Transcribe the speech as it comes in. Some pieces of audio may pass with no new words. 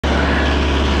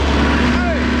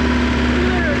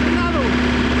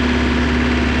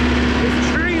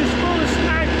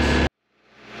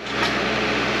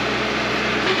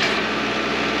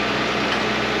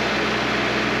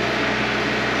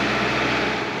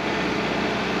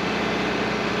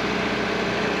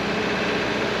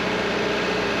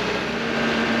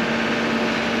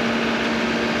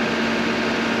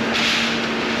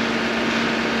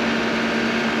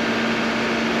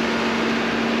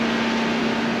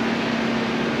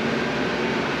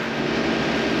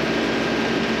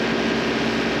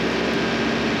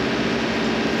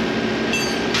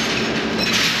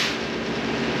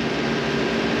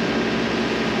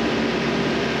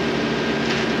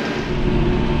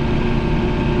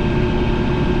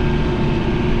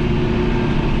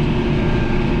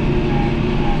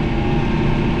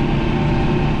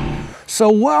So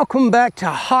welcome back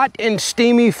to hot and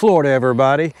steamy Florida,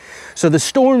 everybody. So the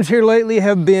storms here lately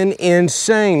have been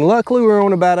insane. Luckily, we're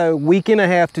on about a week and a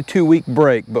half to 2 week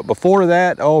break. But before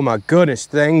that, oh my goodness,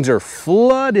 things are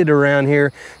flooded around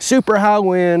here. Super high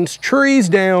winds, trees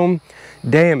down,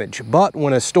 damage. But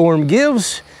when a storm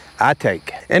gives, I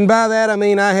take. And by that, I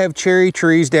mean I have cherry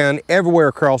trees down everywhere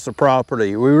across the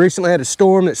property. We recently had a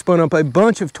storm that spun up a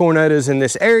bunch of tornadoes in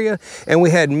this area, and we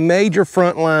had major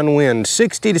frontline winds,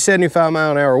 60 to 75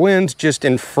 mile an hour winds just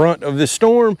in front of the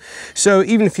storm. So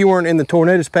even if you weren't in the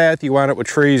tornado's path, you wind up with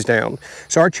trees down.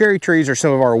 So our cherry trees are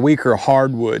some of our weaker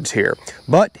hardwoods here.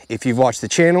 But if you've watched the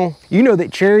channel, you know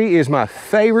that cherry is my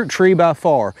favorite tree by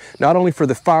far. Not only for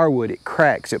the firewood, it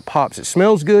cracks, it pops, it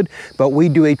smells good, but we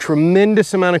do a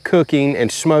tremendous amount of cooking and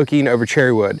smoking over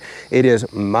cherry wood. It is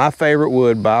my favorite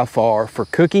wood by far for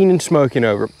cooking and smoking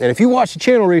over. And if you watched the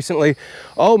channel recently,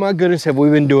 oh my goodness, have we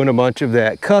been doing a bunch of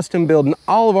that. Custom building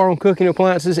all of our own cooking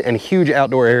appliances and a huge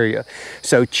outdoor area.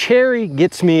 So cherry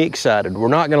gets me excited. We're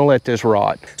not gonna let this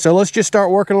rot. So let's just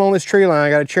start working along this tree line. I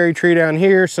got a cherry tree down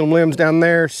here, some limbs down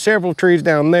there, several trees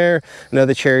down there,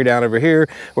 another cherry down over here.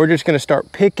 We're just gonna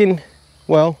start picking,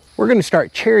 well, we're gonna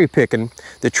start cherry picking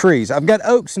the trees. I've got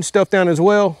oaks and stuff down as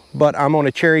well, but I'm on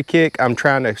a cherry kick. I'm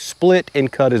trying to split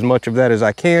and cut as much of that as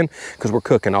I can because we're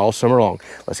cooking all summer long.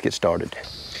 Let's get started.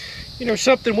 You know,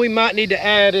 something we might need to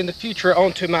add in the future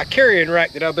onto my carrying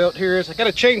rack that I built here is I got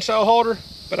a chainsaw holder,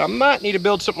 but I might need to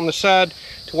build something on the side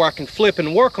to where I can flip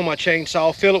and work on my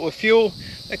chainsaw, fill it with fuel.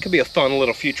 That could be a fun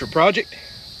little future project.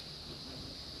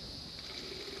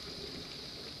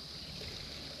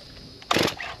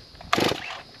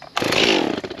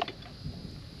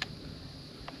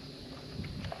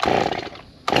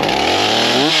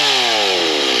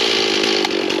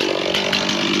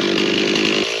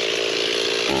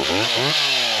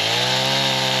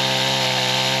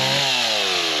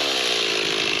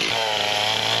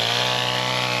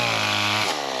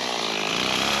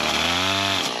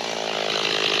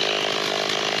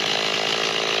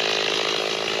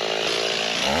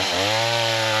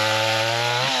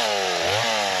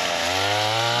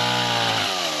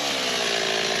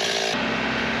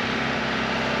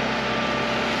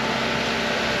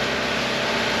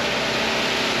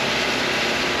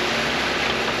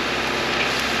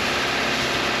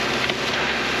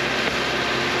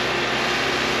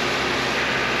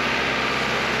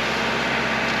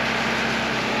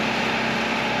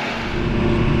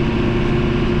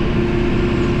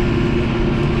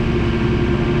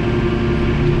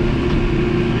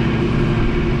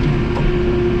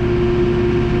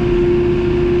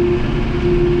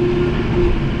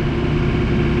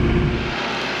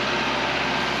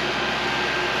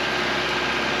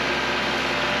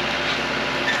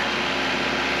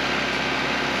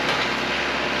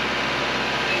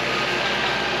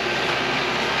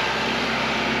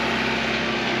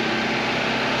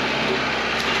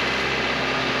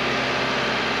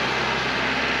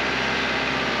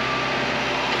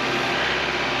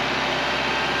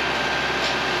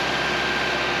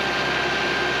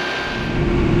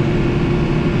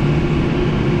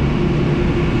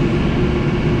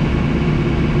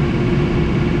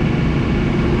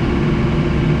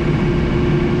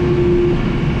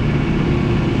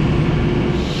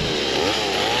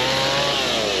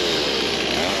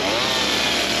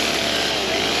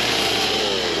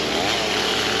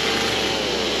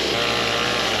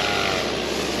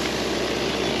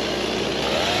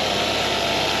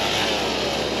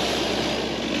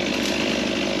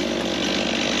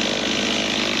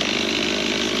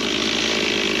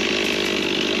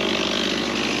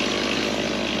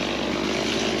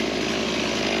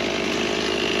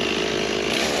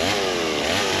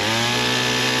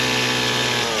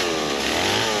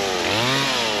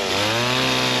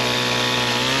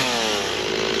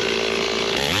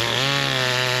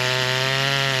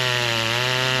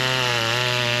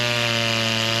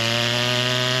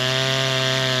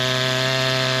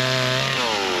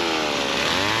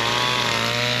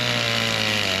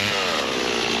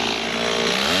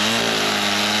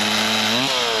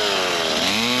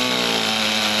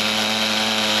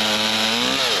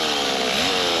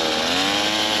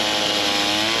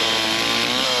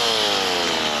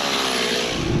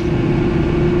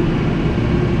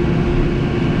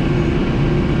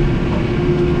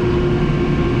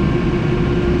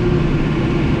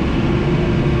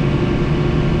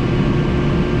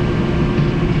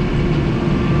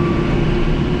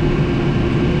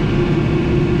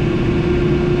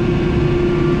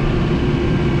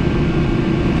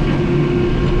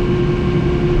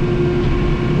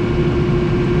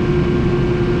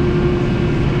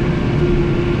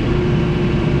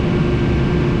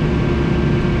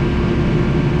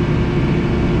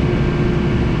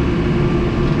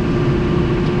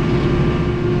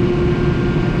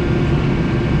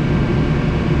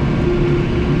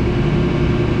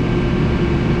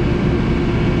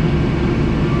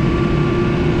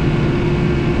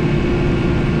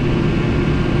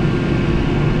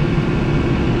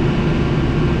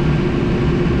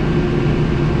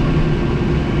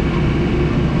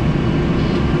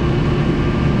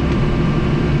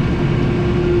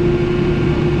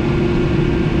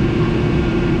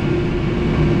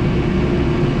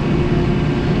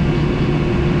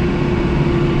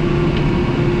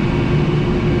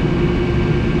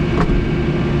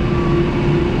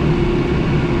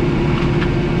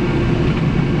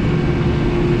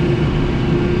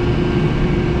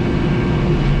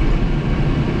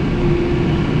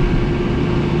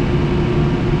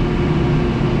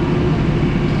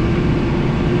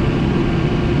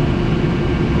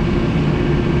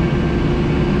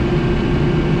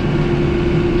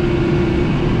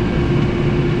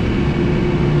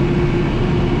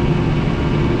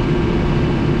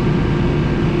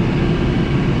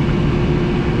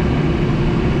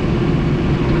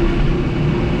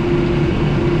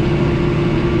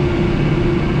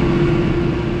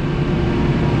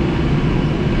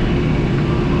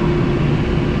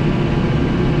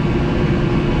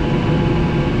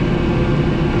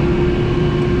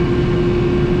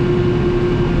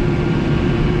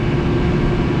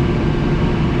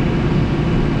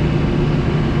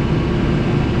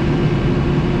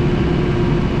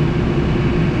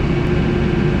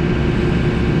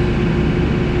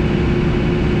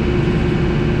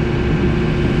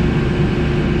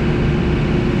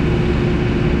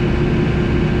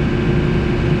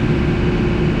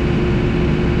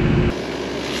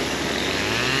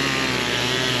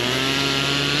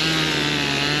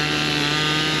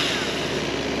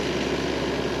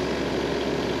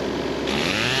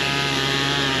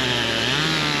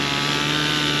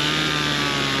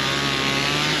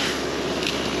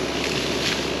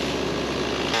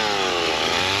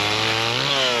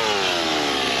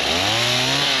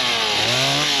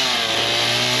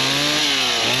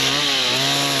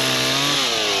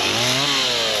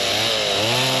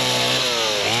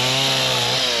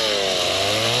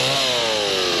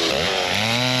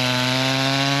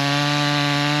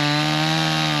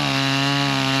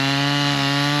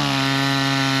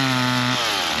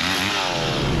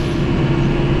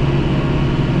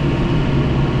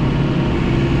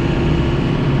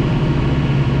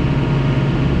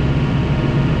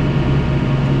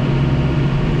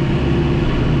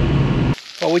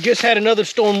 just had another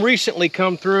storm recently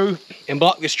come through and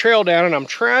block this trail down, and I'm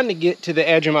trying to get to the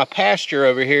edge of my pasture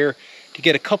over here to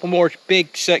get a couple more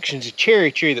big sections of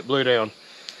cherry tree that blew down.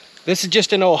 This is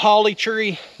just an old holly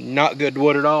tree, not good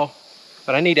wood at all,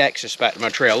 but I need access back to my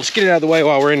trail. Let's get it out of the way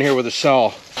while we're in here with a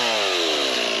saw.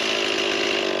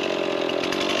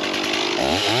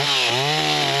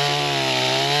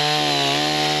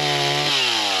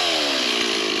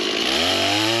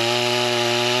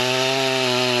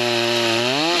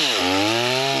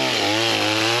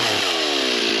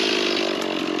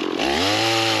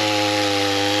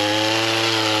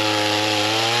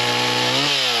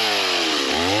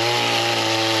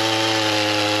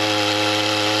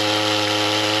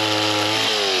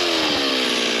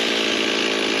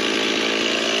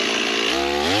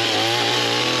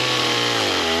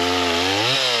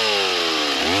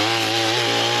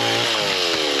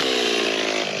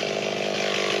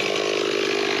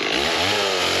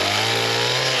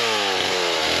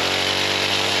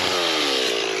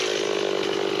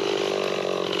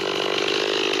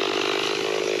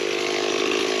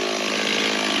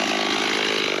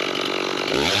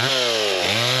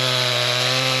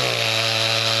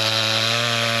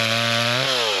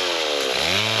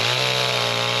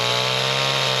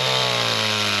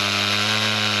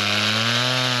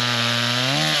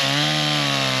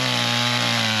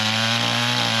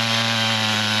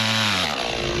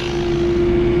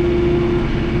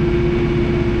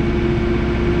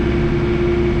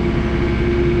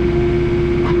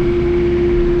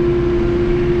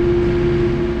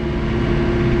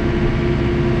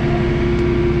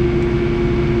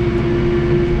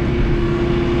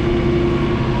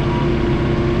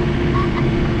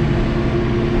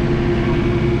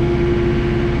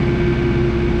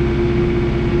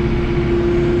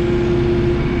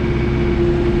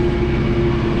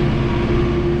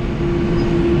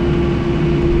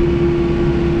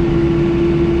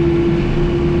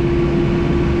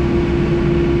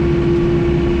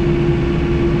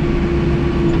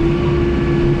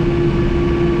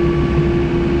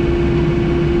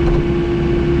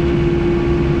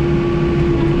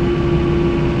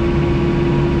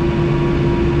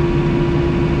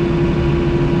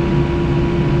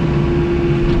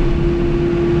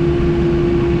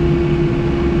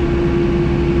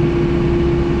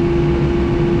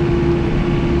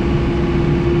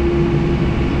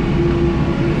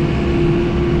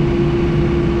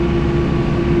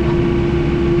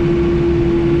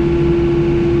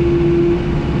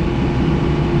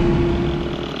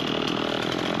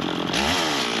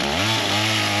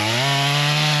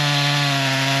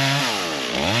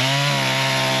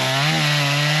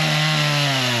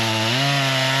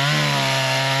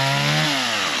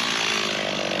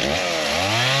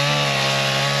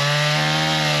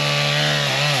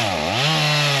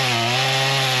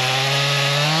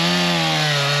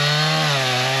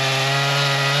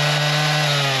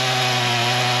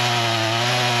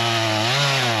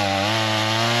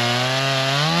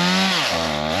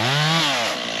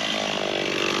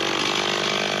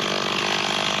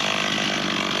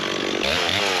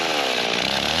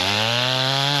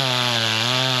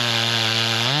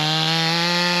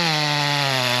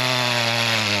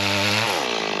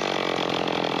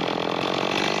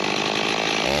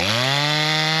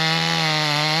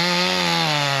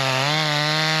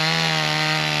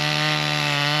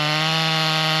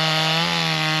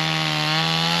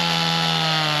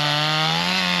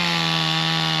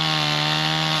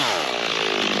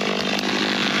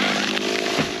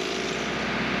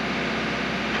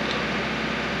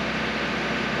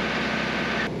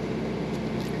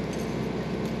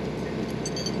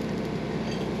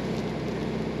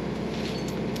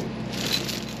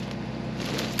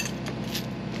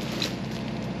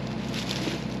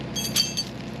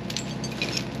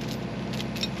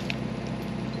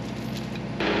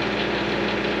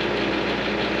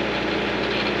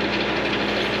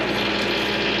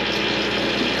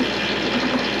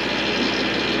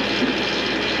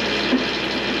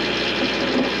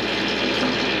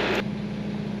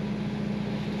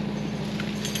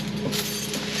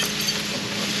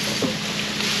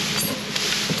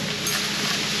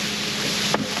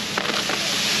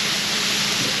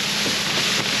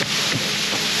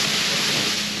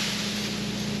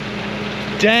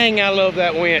 Dang, I love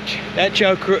that winch. That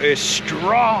choker is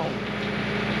strong.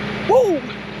 Woo!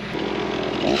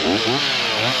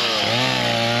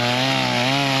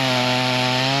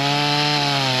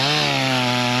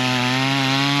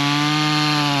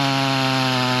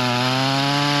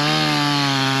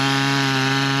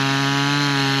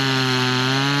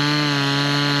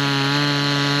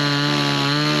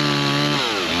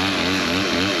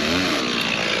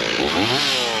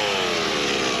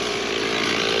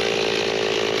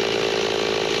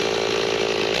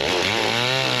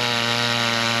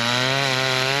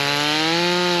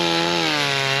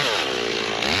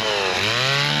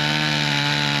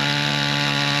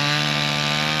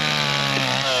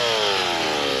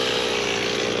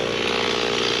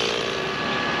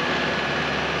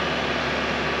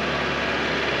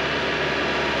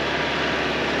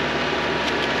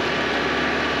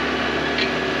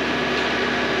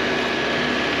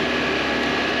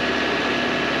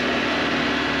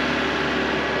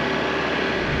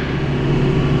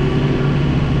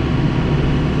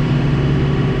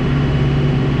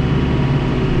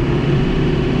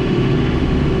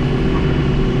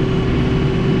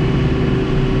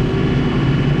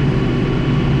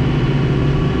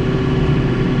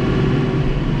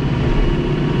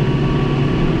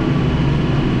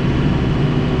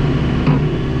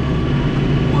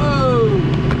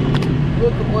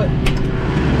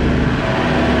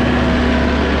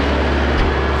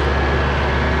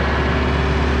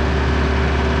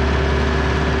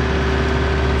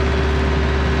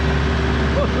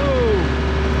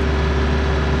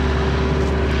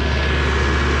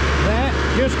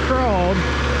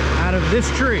 out of this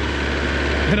tree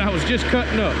that I was just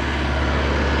cutting up.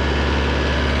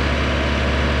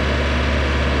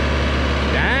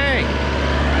 Dang.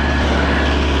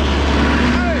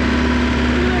 Hey,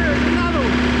 there's another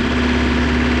one.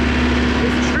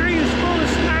 This tree is full of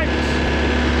snakes.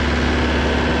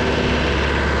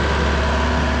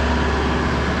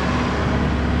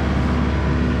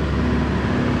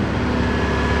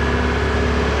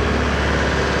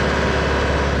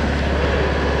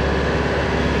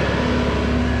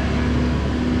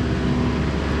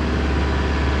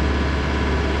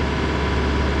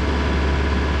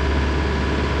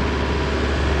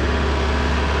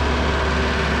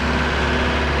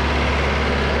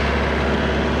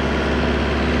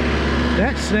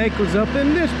 That snake was up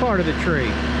in this part of the tree.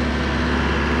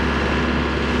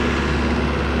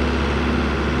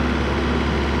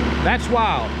 That's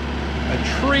wild. A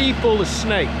tree full of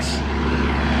snakes.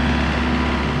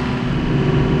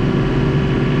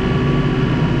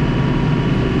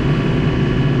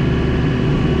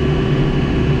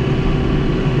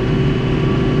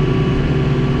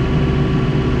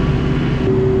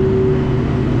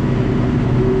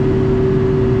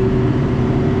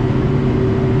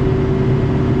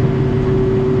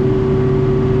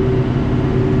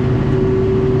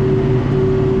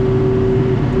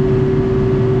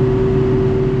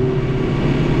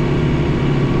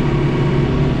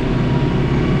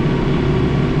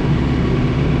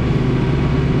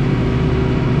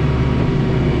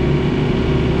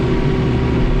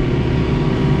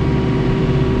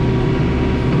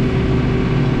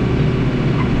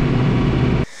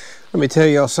 Let me tell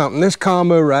y'all something. This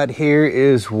combo right here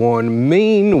is one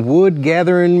mean wood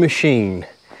gathering machine.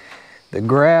 The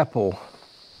grapple,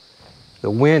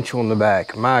 the winch on the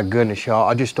back. My goodness, y'all,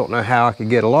 I just don't know how I could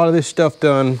get a lot of this stuff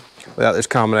done without this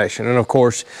combination. And of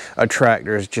course, a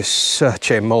tractor is just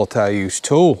such a multi-use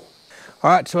tool.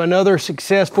 All right, so another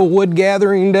successful wood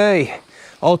gathering day.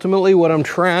 Ultimately, what I'm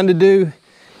trying to do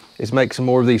is make some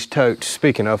more of these totes.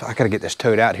 Speaking of, I gotta get this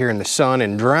tote out here in the sun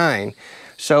and drying.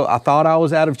 So I thought I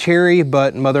was out of cherry,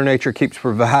 but Mother Nature keeps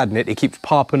providing it. It keeps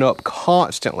popping up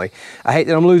constantly. I hate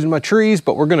that I'm losing my trees,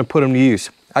 but we're gonna put them to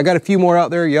use. I got a few more out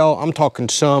there, y'all. I'm talking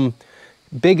some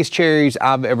biggest cherries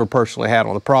I've ever personally had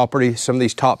on the property. Some of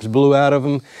these tops blew out of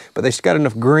them, but they still got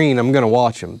enough green, I'm gonna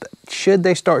watch them. Should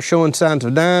they start showing signs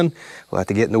of dying, we'll have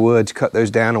to get in the woods, cut those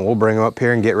down, and we'll bring them up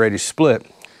here and get ready to split.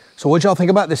 So what y'all think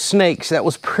about the snakes? That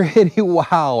was pretty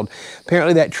wild.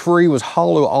 Apparently that tree was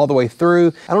hollow all the way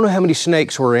through. I don't know how many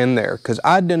snakes were in there because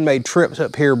I'd done made trips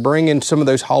up here bringing some of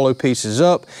those hollow pieces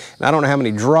up. And I don't know how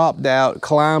many dropped out,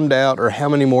 climbed out, or how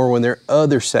many more when there are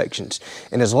other sections.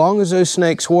 And as long as those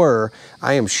snakes were,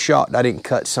 I am shocked I didn't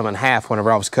cut some in half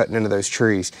whenever I was cutting into those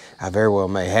trees. I very well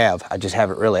may have. I just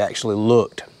haven't really actually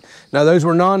looked. Now those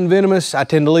were non-venomous. I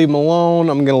tend to leave them alone.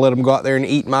 I'm gonna let them go out there and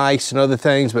eat mice and other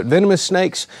things, but venomous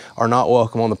snakes are not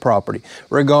welcome on the property.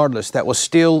 Regardless, that was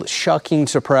still shocking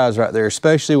surprise right there,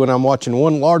 especially when I'm watching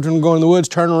one large one go in the woods,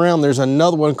 turn around, there's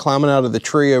another one climbing out of the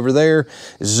tree over there,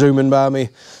 zooming by me.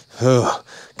 Ugh,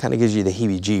 kind of gives you the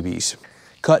heebie-jeebies.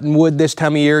 Cutting wood this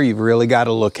time of year, you've really got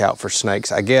to look out for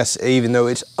snakes. I guess even though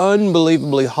it's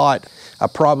unbelievably hot, I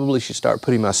probably should start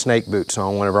putting my snake boots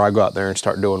on whenever I go out there and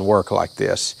start doing work like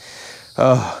this.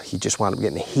 You just wind up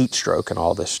getting a heat stroke and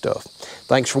all this stuff.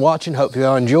 Thanks for watching. Hope you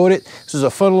all enjoyed it. This was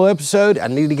a fun little episode. I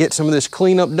need to get some of this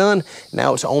cleanup done.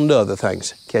 Now it's on to other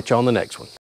things. Catch you on the next one.